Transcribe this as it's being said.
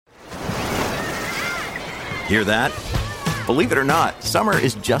Hear that? Believe it or not, summer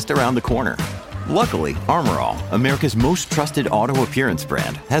is just around the corner. Luckily, Armor All, America's most trusted auto appearance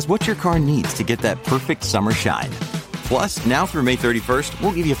brand, has what your car needs to get that perfect summer shine. Plus, now through May 31st,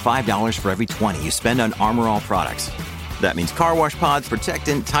 we'll give you $5 for every $20 you spend on Armor All products. That means car wash pods,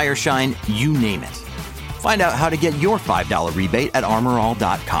 protectant, tire shine, you name it. Find out how to get your $5 rebate at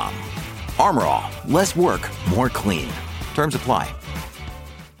armorall.com. Armor All, less work, more clean. Terms apply.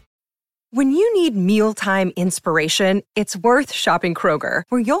 When you need mealtime inspiration, it's worth shopping Kroger,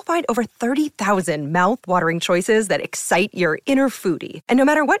 where you'll find over 30,000 mouth-watering choices that excite your inner foodie. And no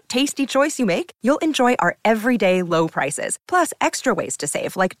matter what tasty choice you make, you'll enjoy our everyday low prices, plus extra ways to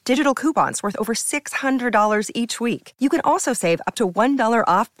save, like digital coupons worth over $600 each week. You can also save up to $1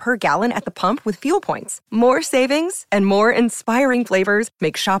 off per gallon at the pump with fuel points. More savings and more inspiring flavors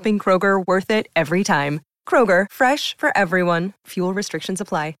make shopping Kroger worth it every time. Kroger, fresh for everyone. Fuel restrictions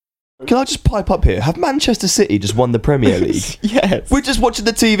apply. Can I just pipe up here? Have Manchester City just won the Premier League? Yes. We're just watching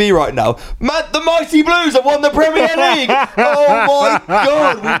the TV right now. The Mighty Blues have won the Premier League! Oh my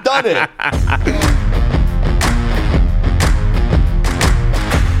God, we've done it!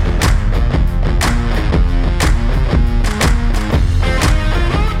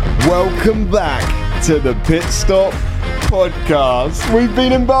 Welcome back to the Pit Stop Podcast. We've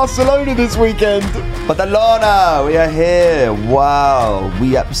been in Barcelona this weekend. Barcelona, we are here. Wow,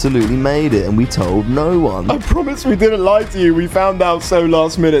 we absolutely made it and we told no one. I promise we didn't lie to you. We found out so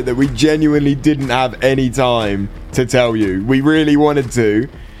last minute that we genuinely didn't have any time to tell you. We really wanted to.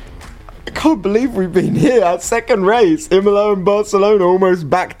 I can't believe we've been here. Our second race, Imola and Barcelona, almost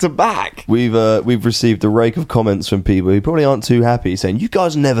back to back. We've received a rake of comments from people who probably aren't too happy, saying, you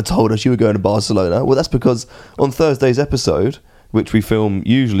guys never told us you were going to Barcelona. Well, that's because on Thursday's episode, which we film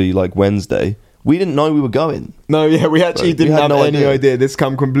usually like Wednesday, we didn't know we were going. No, yeah, we actually didn't have any idea. This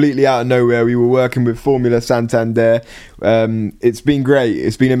come completely out of nowhere. We were working with Formula Santander. It's been great.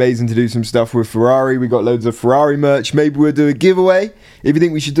 It's been amazing to do some stuff with Ferrari. We got loads of Ferrari merch. Maybe we'll do a giveaway. If you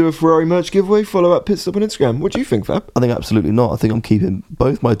think we should do a Ferrari merch giveaway, follow up Pitstop on Instagram. What do you think, Fab? I think absolutely not. I think I'm keeping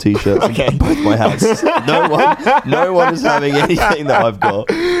both my t-shirts and both my hats. No one is having anything that I've got.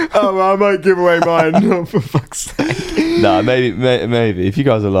 Oh, well, I might give away mine. Oh, for fuck's sake. No, maybe if you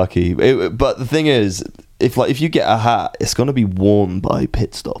guys are lucky. But the thing is, if you get a hat, it's going to be worn by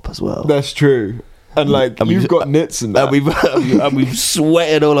Pit Stop as well. That's true. And you've got knits and that. And we've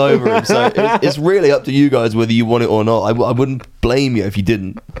sweated all over him. So it's really up to you guys whether you want it or not. I wouldn't blame you if you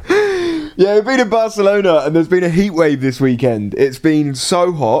didn't. Yeah, we've been in Barcelona and there's been a heat wave this weekend. It's been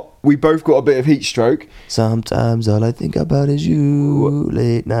so hot. We both got a bit of heat stroke. Sometimes all I think about is you.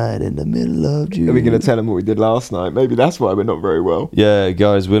 Late night in the middle of June. Are we going to tell them what we did last night? Maybe that's why we're not very well. Yeah,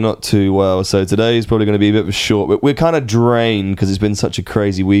 guys, we're not too well. So today is probably going to be a bit of a short. We're kind of drained because it's been such a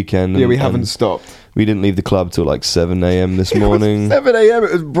crazy weekend. Yeah, we haven't stopped. We didn't leave the club till like 7 a.m. this morning. 7 a.m.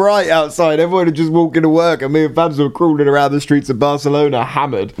 It was bright outside. Everyone had just walked into work and me and Fabs were crawling around the streets of Barcelona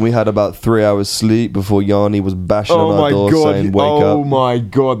hammered. We had about 3 hours sleep before Yanni was bashing on our door saying, wake up. Oh my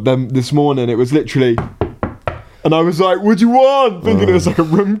God. Then this morning it was literally... And I was like, what do you want? Thinking it was like a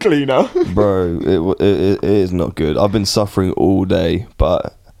room cleaner. Bro, it is not good. I've been suffering all day,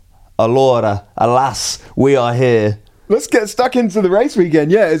 but alas, we are here. Let's get stuck into the race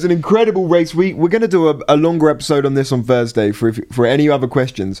weekend. Yeah, it's an incredible race week. We're going to do a longer episode on this on Thursday for any other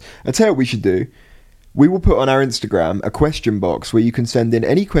questions. I tell you what we should do. We will put on our Instagram a question box where you can send in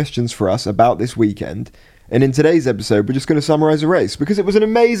any questions for us about this weekend. And in today's episode, we're just going to summarise the race because it was an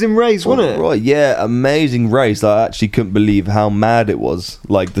amazing race, wasn't it? Right, yeah, amazing race. I actually couldn't believe how mad it was.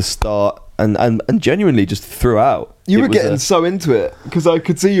 Like the start and genuinely just throughout. You were getting so into it because I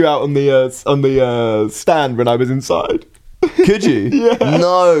could see you out on the stand when I was inside. Could you? Yeah.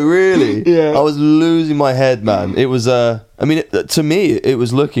 No, really? Yeah. I was losing my head, man. It was, to me, it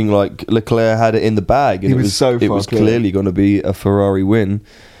was looking like Leclerc had it in the bag. And it was clearly going to be a Ferrari win.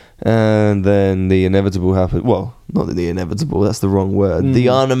 And then the inevitable happened. Well, not the inevitable, that's the wrong word. The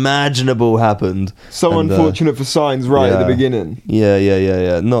unimaginable happened. So unfortunate for Sainz at the beginning.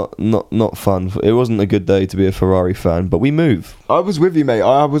 Yeah. Not fun. It wasn't a good day to be a Ferrari fan, but we move. I was with you, mate.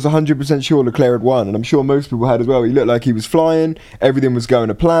 I was 100% sure Leclerc had won, and I'm sure most people had as well. He looked like he was flying. Everything was going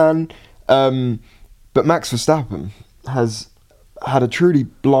to plan. But Max Verstappen has had a truly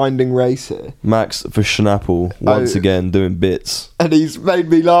blinding race here. Max Verstappen once again doing bits. And he's made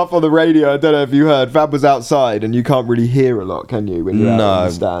me laugh on the radio. I don't know if you heard. Fab was outside, and you can't really hear a lot, can you, when you're out in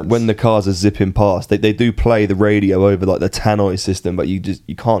the stands? When the cars are zipping past, they do play the radio over like the tannoy system, but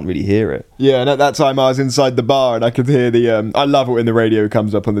you can't really hear it. Yeah, and at that time I was inside the bar, and I could hear the. I love it when the radio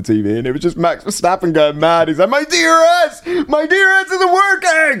comes up on the TV, and it was just Max Verstappen going mad. He's like, my DRS isn't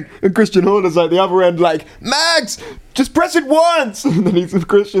working, and Christian Horner's like the other end, like, Max, just press it once. And then Max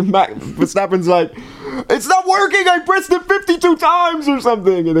Verstappen's like, it's not working, I pressed it 52 times or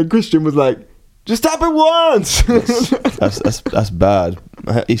something. And then Christian was like, just tap it once. That's bad.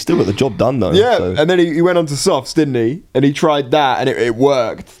 He still got the job done though. Yeah, so. And then he went on to softs, didn't he? And he tried that, and it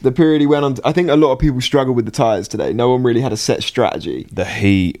worked. The period he went on I think a lot of people struggled with the tyres today. No one really had a set strategy. The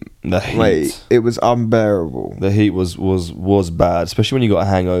heat. Wait, it was unbearable. The heat was bad, especially when you got a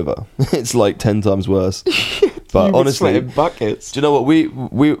hangover. It's like 10 times worse. But honestly, buckets. Do you know what?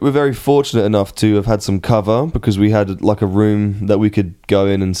 We're very fortunate enough to have had some cover, because we had like a room that we could go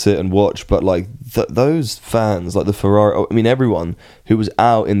in and sit and watch. But like those fans, like the Ferrari, I mean everyone who was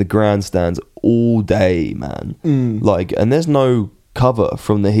out in the grandstands all day, man. Like, and there's no cover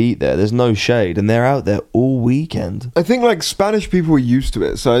from the heat there's no shade, and they're out there all weekend. I think like Spanish people are used to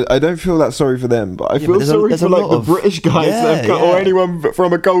it, so I don't feel that sorry for them, but I feel sorry for like the British guys that have or anyone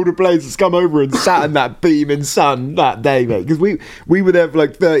from a colder place that's come over and sat in that beaming sun that day, mate, because we were there for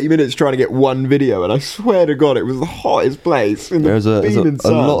like 30 minutes trying to get one video, and I swear to God it was the hottest place in there's the beaming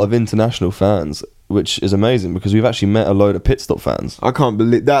sun. A lot of international fans, which is amazing, because we've actually met a load of pit stop fans. I can't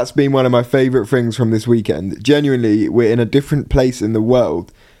believe that's been one of my favourite things from this weekend. Genuinely, we're in a different place in the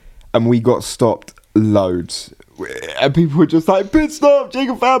world, and we got stopped loads. And people were just like, pit stop,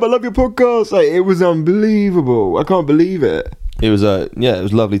 Jacob Fab, I love your podcast. Like, it was unbelievable. I can't believe it. It was it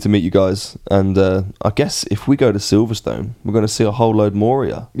was lovely to meet you guys, and I guess if we go to Silverstone, we're going to see a whole load more of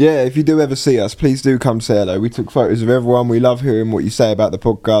you. Yeah, if you do ever see us, please do come say hello. We took photos of everyone. We love hearing what you say about the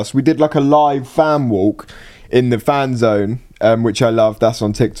podcast. We did like a live fan walk in the fan zone, which I love. That's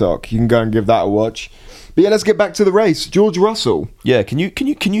on TikTok. You can go and give that a watch. But yeah, let's get back to the race. George Russell. Yeah, can you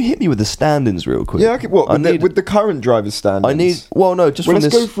hit me with the standings real quick? Yeah, okay. What with the current driver's standings?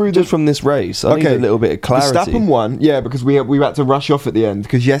 Just from this race. I need a little bit of clarity. Verstappen won, yeah, because we had to rush off at the end,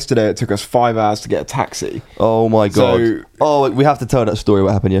 because yesterday it took us 5 hours to get a taxi. Oh my God! We have to tell that story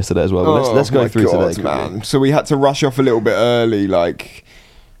what happened yesterday as well. Let's go through today, man. So we had to rush off a little bit early, like.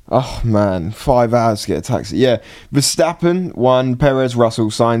 Oh man, 5 hours to get a taxi. Yeah, Verstappen won, Perez, Russell,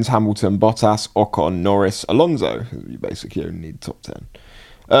 Sainz, Hamilton, Bottas, Ocon, Norris, Alonso. You basically only need top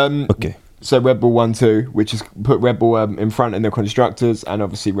 10. Okay. So Red Bull 1-2, which has put Red Bull in front in the constructors, and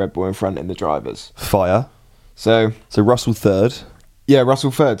obviously Red Bull in front in the drivers. Fire. So Russell third. Yeah,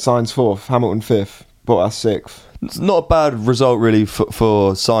 Russell third, Sainz fourth, Hamilton fifth, Bottas sixth. It's not a bad result, really, for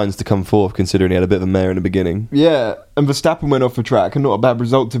Sainz to come fourth, considering he had a bit of a mare in the beginning. Yeah, and Verstappen went off the track, and not a bad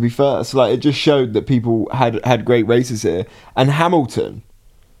result, to be first. Like, it just showed that people had great races here. And Hamilton,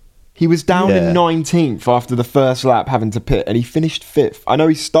 he was down in 19th after the first lap, having to pit, and he finished fifth. I know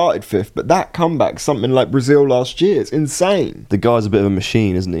he started fifth, but that comeback, something like Brazil last year, it's insane. The guy's a bit of a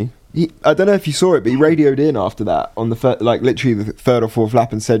machine, isn't he? I don't know if you saw it, but he radioed in after that on the literally the third or fourth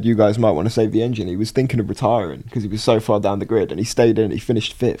lap and said, you guys might want to save the engine. He was thinking of retiring because he was so far down the grid, and he stayed in. He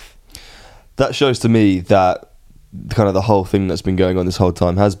finished fifth. That shows to me that kind of the whole thing that's been going on this whole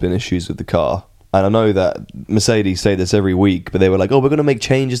time has been issues with the car. And I know that Mercedes say this every week, but they were like, we're going to make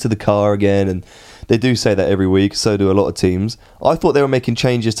changes to the car again. And they do say that every week, so do a lot of teams. I thought they were making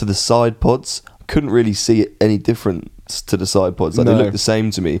changes to the side pods. Couldn't really see any difference to the side pods. They look the same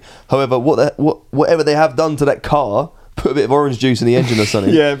to me. However, whatever they have done to that car, put a bit of orange juice in the engine or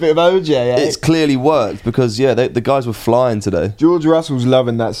something. Yeah, a bit of OJ. Yeah. It's clearly worked, because the guys were flying today. George Russell's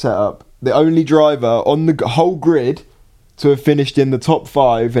loving that setup. The only driver on the whole grid to have finished in the top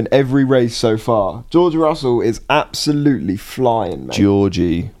 5 in every race so far. George Russell is absolutely flying, mate.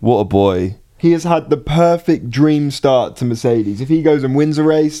 Georgie, what a boy. He has had the perfect dream start to Mercedes. If he goes and wins a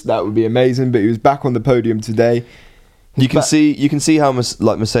race, that would be amazing. But he was back on the podium today. You can see how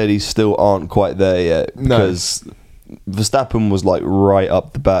Mercedes still aren't quite there yet, because Verstappen was like right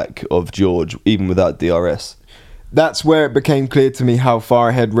up the back of George, even without DRS. That's where it became clear to me how far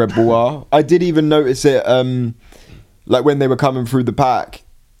ahead Red Bull are. I did even notice it, like when they were coming through the pack.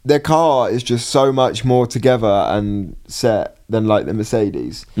 Their car is just so much more together and set than like the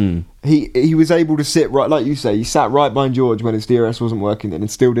Mercedes. He was able to sit right, like you say, he sat right behind George when his DRS wasn't working then, and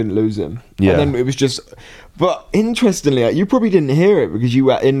still didn't lose him. Yeah. And then it was just, but interestingly, you probably didn't hear it because you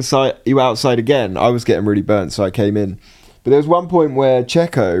were outside again. I was getting really burnt, so I came in. But there was one point where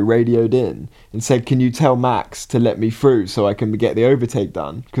Checo radioed in and said, "Can you tell Max to let me through so I can get the overtake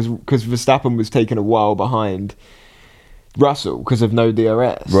done?" Because Verstappen was taking a while behind Russell because of no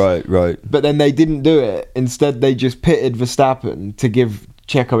DRS. Right. But then they didn't do it. Instead, they just pitted Verstappen to give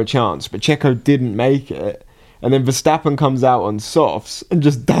Checo a chance. But Checo didn't make it. And then Verstappen comes out on softs and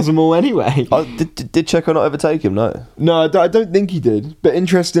just does them all anyway. Did Checo not overtake him? No, I don't think he did. But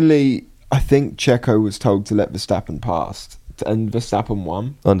interestingly, I think Checo was told to let Verstappen pass, and Verstappen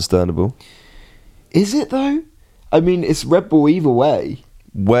won. Understandable. Is it though? I mean, it's Red Bull either way.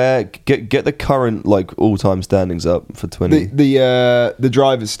 Where get the current like all-time standings up for the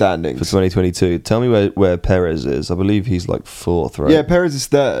driver's standings for 2022. Tell me where Perez is. I believe he's like 4th, right? Yeah, Perez is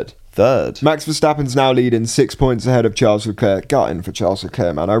 3rd. Max Verstappen's now leading 6 points ahead of Charles Leclerc. Gutting for Charles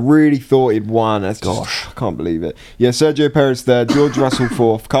Leclerc, man. I really thought he'd won. I can't believe it. Yeah, Sergio Perez 3rd, George Russell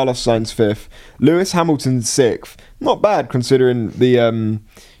 4th, Carlos Sainz 5th, Lewis Hamilton 6th. Not bad considering the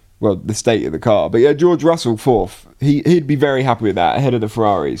state of the car. But yeah, George Russell 4th. He'd be very happy with that, ahead of the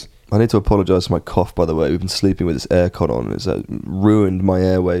Ferraris. I need to apologise for my cough, by the way. We've been sleeping with this aircon on. It's ruined my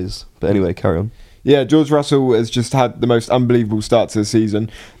airways. But anyway, carry on. Yeah, George Russell has just had the most unbelievable start to the season.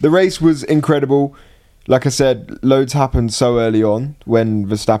 The race was incredible. Like I said, loads happened so early on when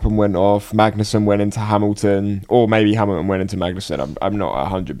Verstappen went off, Magnussen went into Hamilton, or maybe Hamilton went into Magnussen. I'm not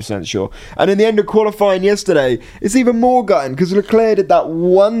 100% sure. And in the end of qualifying yesterday, it's even more gutting because Leclerc did that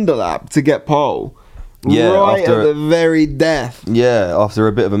wonder lap to get pole. Yeah, right at the very death. Yeah, after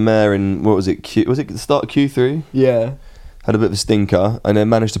a bit of a mare in, what was it? Was it the start of Q3? Yeah. Had a bit of a stinker and then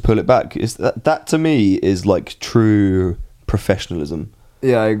managed to pull it back. That to me is like true professionalism.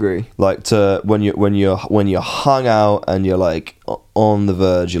 Yeah, I agree. Like when you're hung out and you're like on the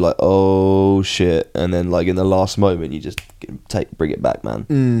verge, you're like, oh shit, and then like in the last moment you just bring it back,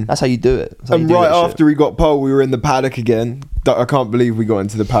 man. That's how you do it. And right after we got pole, we were in the paddock again. I can't believe we got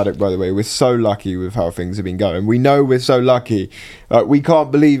into the paddock, by the way. We're so lucky with how things have been going. We know we're so lucky. We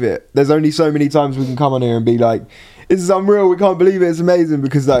can't believe it. There's only so many times we can come on here and be like, this is unreal, we can't believe it, it's amazing,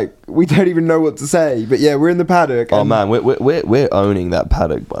 because like we don't even know what to say. But yeah, we're in the paddock. Oh man, we're owning that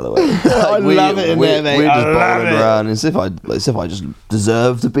paddock, by the way. Like, I love it in there, mate. We're just bowling around as if I just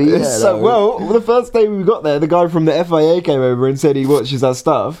deserve to be there. So, well, the first day we got there, the guy from the FIA came over and said he watches our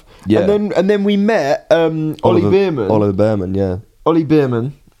stuff. Yeah. And then we met Ollie Beerman. Oliver Beerman, yeah. Ollie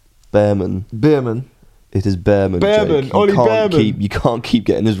Beerman. Beerman. It is Behrman. Behrman, Ollie Behrman. You can't keep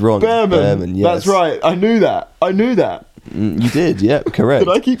getting this wrong. Behrman, yes. That's right. I knew that. You did, yeah, correct.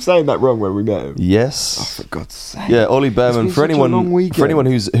 Did I keep saying that wrong when we met him? Yes. Oh, for God's sake. Yeah, Ollie Behrman. For anyone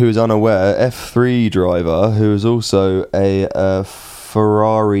who's unaware, F3 driver who is also a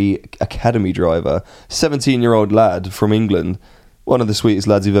Ferrari Academy driver, 17-year-old lad from England. One of the sweetest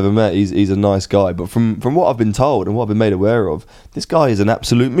lads you've ever met. He's a nice guy, but from what I've been told and what I've been made aware of, this guy is an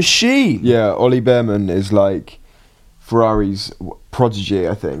absolute machine. Yeah, Ollie Behrman is like Ferrari's prodigy,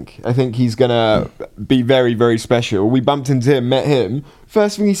 I think. I think he's gonna be very, very special. We bumped into him, met him.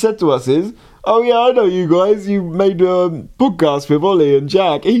 First thing he said to us is, "Oh yeah, I know you guys. You made a podcast with Ollie and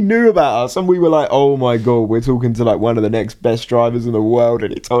Jack." He knew about us, and we were like, "Oh my god, we're talking to like one of the next best drivers in the world."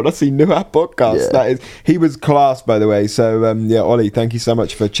 And he told us he knew our podcast. Yeah. He was class, by the way. So yeah, Ollie, thank you so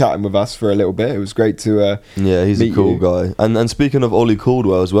much for chatting with us for a little bit. It was great to he's a cool guy. And speaking of Ollie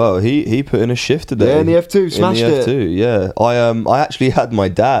Caldwell as well, he put in a shift today. Yeah, in the F2, smashed it. F2, yeah. I actually had my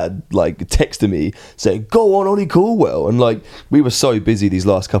dad like texting me saying, "Go on, Ollie Caldwell," and like we were so busy these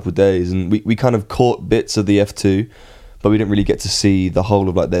last couple of days, and we kind of caught bits of the F2, but we didn't really get to see the whole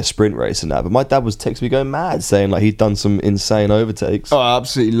of like their sprint race and that. But my dad was texting me going mad, saying like he'd done some insane overtakes. Oh, I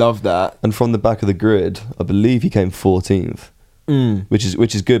absolutely love that. And from the back of the grid, I believe he came 14th, which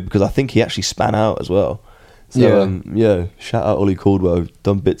is good because I think he actually span out as well. So, yeah, shout out Ollie Caldwell.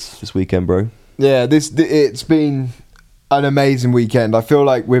 Done bits this weekend, bro. Yeah, it's been an amazing weekend. I feel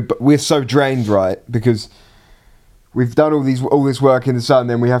like we're so drained, right? Because we've done all this work in the sun,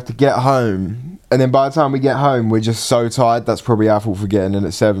 then we have to get home, and then by the time we get home, we're just so tired. That's probably our fault for getting in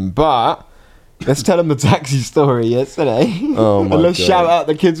at 7. But let's tell them the taxi story yesterday. Oh my and let's God. shout out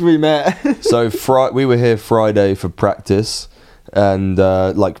the kids we met. So we were here Friday for practice, and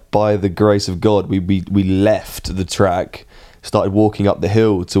like by the grace of God, we left the track, started walking up the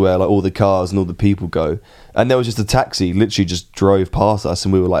hill to where like all the cars and all the people go, and there was just a taxi literally just drove past us,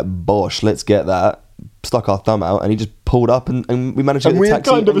 and we were like, "Bosh, let's get that." Stuck our thumb out, and he just pulled up, and we managed to get the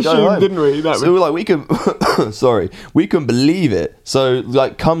taxi. And we kind of assumed, didn't we? So we were like, we couldn't believe it. So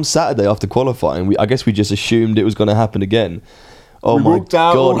like, come Saturday after qualifying, I guess we just assumed it was going to happen again. Oh we my walked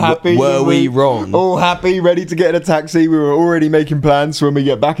out, God, all happy. Were we wrong? All happy, ready to get in a taxi. We were already making plans for when we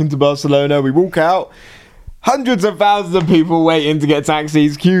get back into Barcelona. We walk out, Hundreds of thousands of people waiting to get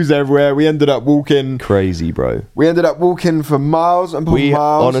taxis, queues everywhere. We ended up walking. Crazy, bro. We ended up walking for miles and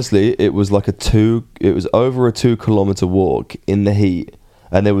miles. Honestly, it was like it was over a 2-kilometer walk in the heat.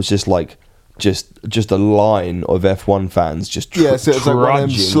 And there was just like, just a line of F1 fans just so it's like one of them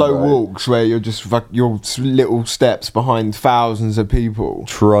slow bro. walks where you're just your little steps behind thousands of people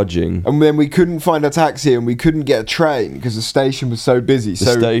trudging. And then we couldn't find a taxi and we couldn't get a train because the station was so busy.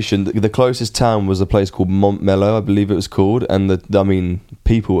 The closest town was a place called Montmello, I believe it was called, and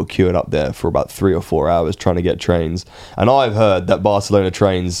people were queuing up there for about 3 or 4 hours trying to get trains. And I've heard that Barcelona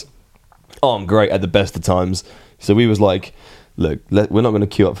trains aren't great at the best of times, so we was like, look, we're not going to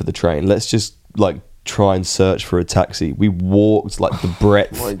queue up for the train. Let's just like try and search for a taxi. We walked like the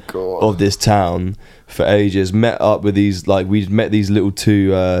breadth of this town for ages. Met up with these we met these little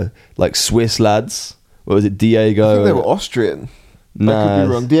two like Swiss lads. What was it, Diego? I think they were Austrian. Nah, I could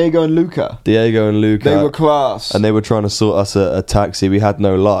be wrong. Diego and Luca. They were class. And they were trying to sort us a taxi. We had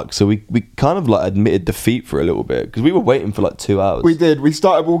no luck. So we kind of like admitted defeat for a little bit because we were waiting for like 2 hours. We did. We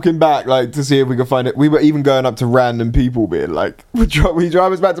started walking back like to see if we could find it. We were even going up to random people being like, we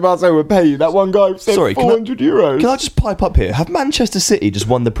drive us back to Barcelona, we'll pay you. That one guy said €400. Can I just pipe up here? Have Manchester City just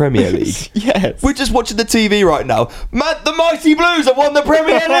won the Premier League? Yes. We're just watching the TV right now. The Mighty Blues have won the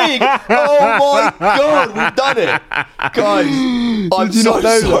Premier League. Oh my God, we've done it. Guys, I'm so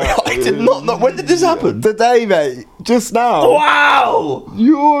sorry. I did not know. When did this happen? Today, mate. Just now. Wow.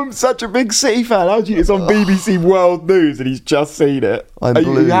 You're such a big City fan, aren't you? It's on BBC World News and he's just seen it. Are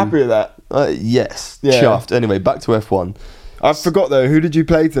you happy with that? Yes. Yeah. Chuffed. Anyway, back to F1. I forgot though. Who did you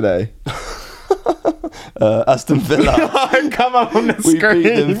play today? Aston Villa. Come up on the screen. We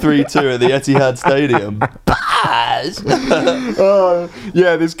beat them 3-2 at the Etihad Stadium.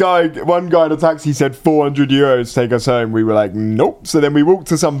 This one guy in a taxi said €400 take us home. We were like, nope. So then we walked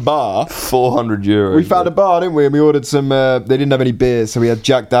to some bar. €400. We found a bar, didn't we? And we ordered some. They didn't have any beer, so we had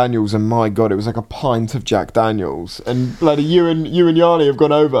Jack Daniels. And my God, it was like a pint of Jack Daniels. And bloody you and Yanni have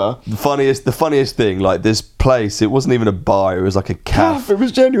gone over. The funniest thing, like this place, it wasn't even a bar. It was like a cafe. It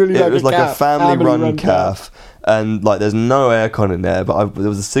was genuinely like a It was like a family-run cafe. And like there's no aircon in there, but there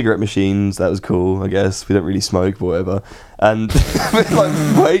was a cigarette machines. That was cool, I guess. We don't really smoke but whatever. And we're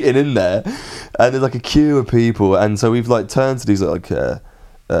like waiting in there, and there's like a queue of people. And so we've like turned to these like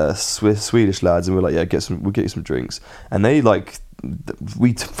Swedish lads, and we're like, yeah, we'll get you some drinks. And they like,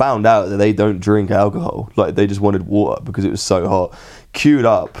 we found out that they don't drink alcohol. Like they just wanted water because it was so hot. Queued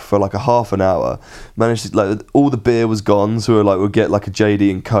up for like a half an hour. Managed to, like, all the beer was gone, so we're like, we'll get like a JD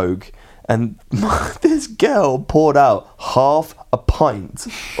and Coke. And this girl poured out half a pint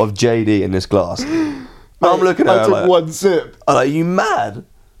of JD in this glass. I'm looking at her I took one sip. I'm like, you mad?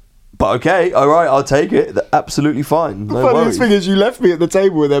 But okay, all right, I'll take it. Absolutely fine. The funniest thing is you left me at the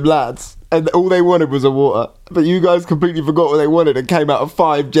table with them lads, and all they wanted was a water. But you guys completely forgot what they wanted and came out of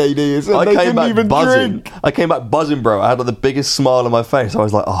 5 JDs, and they didn't even drink. I came back buzzing, bro. I had like the biggest smile on my face. I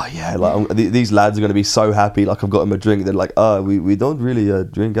was like, oh yeah, like these lads are going to be so happy. Like I've got them a drink. They're like, oh, we don't really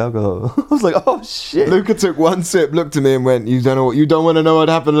drink alcohol. I was like, oh shit. Luca took one sip, looked at me and went, you don't want to know what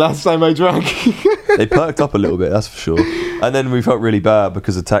happened last time I drank. They perked up a little bit, that's for sure. And then we felt really bad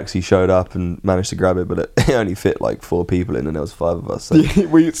because the taxi showed up and managed to grab it, but it only fit like 4 people in, and there was 5 of us. So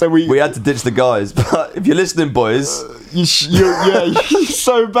we had to ditch the guys. But if you're listening, boys, you're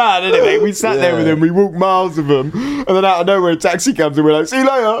so bad. Anyway, we sat there with them, we walked miles of them, and then out of nowhere a taxi comes and we're like, see you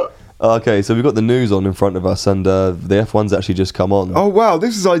later. Okay, so we've got the news on in front of us, and the F1's actually just come on. Oh wow,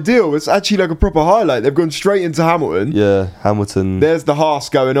 this is ideal. It's actually like a proper highlight. They've gone straight into Hamilton. Yeah, Hamilton. There's the Haas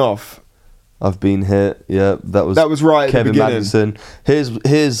going off. I've been hit. Yeah, that was right. Kevin at the Magnussen. Here's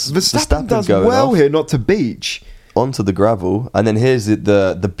Verstappen does going well off here, not to beach. onto the gravel, and then here's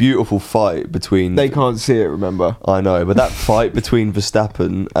the beautiful fight between. They can't see it. Remember? I know, but that fight between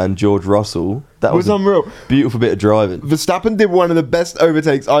Verstappen and George Russell, that was unreal. Beautiful bit of driving. Verstappen did one of the best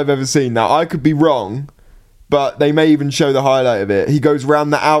overtakes I've ever seen. Now I could be wrong, but they may even show the highlight of it. He goes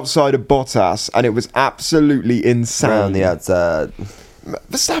round the outside of Bottas, and it was absolutely insane. Round the outside.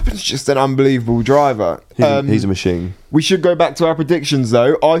 Verstappen's just an unbelievable driver. He's a machine. We should go back to our predictions,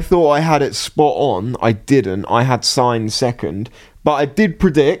 though. I thought I had it spot on. I didn't. I had Sainz second. But I did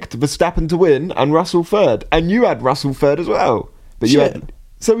predict Verstappen to win and Russell third. And you had Russell third as well. But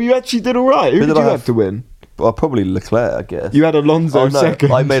so you actually did all right. Who did you have to win? Well, probably Leclerc, I guess. You had Alonso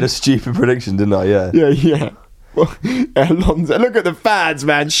second. I made a stupid prediction, didn't I? Yeah. Yeah. Well, Alonso, look at the fans,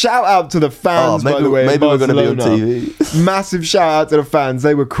 man. Shout out to the fans, by the way. Maybe we're going to be on TV. Massive shout out to the fans.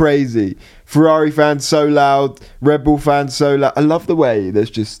 They were crazy. Ferrari fans so loud. Red Bull fans so loud. I love the way there's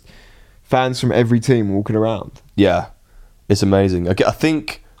just fans from every team walking around. Yeah, it's amazing. I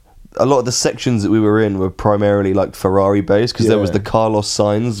think a lot of the sections that we were in were primarily like Ferrari based, because there was the Carlos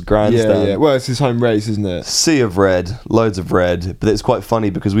Sainz grandstand. Yeah. Well, it's his home race, isn't it? Sea of red, loads of red. But it's quite funny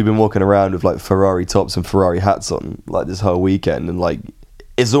because we've been walking around with like Ferrari tops and Ferrari hats on like this whole weekend, and like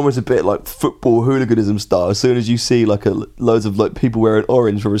it's almost a bit like football hooliganism style. As soon as you see like loads of like people wearing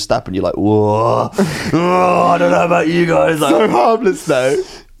orange for Verstappen, you're like, whoa, I don't know about you guys. Like, so harmless though.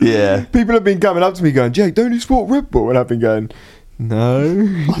 Yeah. People have been coming up to me going, Jake, don't you support Red Bull? And I've been going,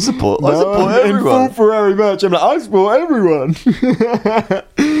 no. I support everyone. In full Ferrari merch. I'm like, I support everyone.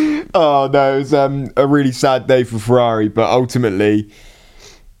 Oh no, it was a really sad day for Ferrari, but ultimately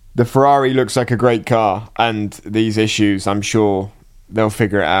the Ferrari looks like a great car, and these issues, I'm sure they'll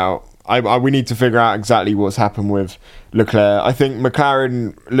figure it out. We need to figure out exactly what's happened with Leclerc. I think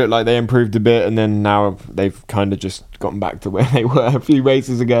McLaren looked like they improved a bit, and then now they've kind of just gotten back to where they were a few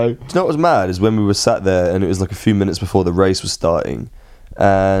races ago. Do you know what was mad is when we were sat there and it was like a few minutes before the race was starting,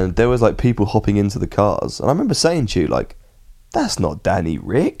 and there was like people hopping into the cars, and I remember saying to you like, that's not Danny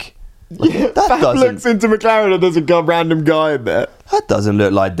Rick. Like, yeah, that looks into McLaren and there's a random guy in there. That doesn't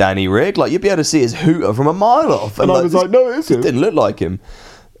look like Danny Rick. Like, you'd be able to see his hooter from a mile off. And I was like, no, it isn't. It didn't look like him.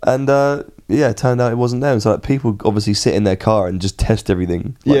 And it turned out it wasn't them. So like, people obviously sit in their car and just test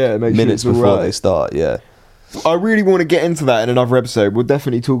everything. Like, minutes before they start. Yeah. I really want to get into that in another episode. We'll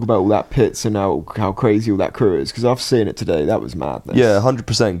definitely talk about all that pits and how crazy all that crew is, because I've seen it today. That was madness. Yeah,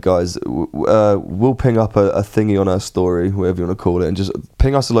 100%, guys. We'll ping up a thingy on our story, whatever you want to call it, and just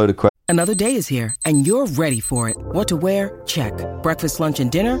ping us a load of questions. Another day is here, and you're ready for it. What to wear? Check. Breakfast, lunch, and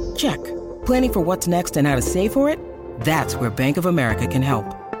dinner? Check. Planning for what's next and how to save for it? That's where Bank of America can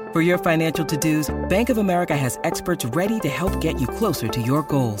help. For your financial to-dos, Bank of America has experts ready to help get you closer to your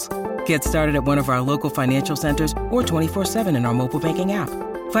goals. Get started at one of our local financial centers or 24/7 in our mobile banking app.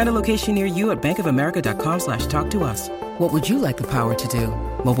 Find a location near you at bankofamerica.com/talktous. What would you like the power to do?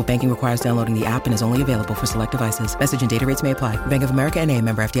 Mobile banking requires downloading the app and is only available for select devices. Message and data rates may apply. Bank of America NA,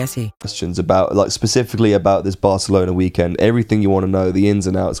 member FDIC. Questions about, like, specifically about this Barcelona weekend, everything you want to know, the ins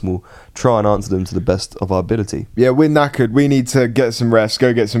and outs, and we'll try and answer them to the best of our ability. Yeah, we're knackered. We need to get some rest,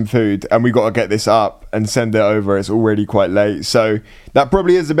 go get some food, and we got to get this up and send it over. It's already quite late. So that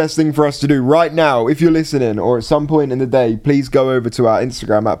probably is the best thing for us to do right now. If you're listening, or at some point in the day, please go over to our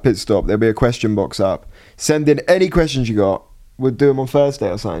Instagram at Pitstop. There'll be a question box up. Send in any questions you got. We'll do them on Thursday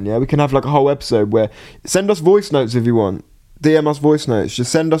or something, yeah? We can have like a whole episode where... Send us voice notes if you want. DM us voice notes.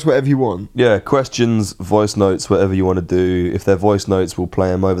 Just send us whatever you want. Yeah, questions, voice notes, whatever you want to do. If they're voice notes, we'll play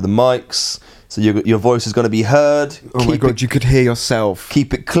them over the mics. So your voice is going to be heard. Oh my God, you could hear yourself.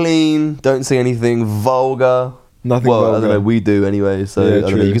 Keep it clean. Don't say anything vulgar. Nothing vulgar. I don't know, we do anyway. So yeah, I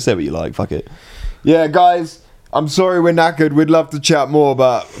don't know, you can say what you like. Fuck it. Yeah, guys... I'm sorry we're knackered. We'd love to chat more,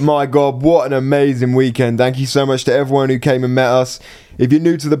 but my God, what an amazing weekend. Thank you so much to everyone who came and met us. If you're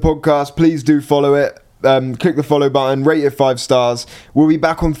new to the podcast, please do follow it. Click the follow button, rate it 5 stars. We'll be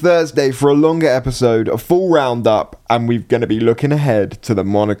back on Thursday for a longer episode, a full roundup, and we're going to be looking ahead to the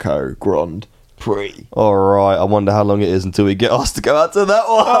Monaco Grand Prix. Alright, I wonder how long it is until we get asked to go out to that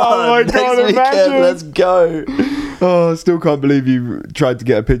one. Oh my God, imagine. Let's go. Oh, I still can't believe you tried to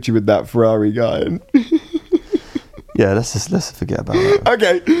get a picture with that Ferrari guy. Yeah, let's forget about that.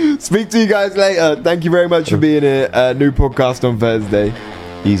 Okay, speak to you guys later. Thank you very much for being here. New podcast on Thursday.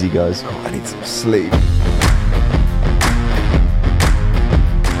 Easy, guys. Oh, I need some sleep.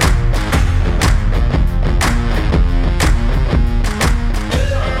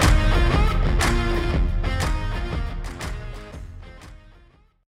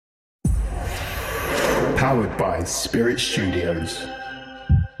 Powered by Spirit Studios.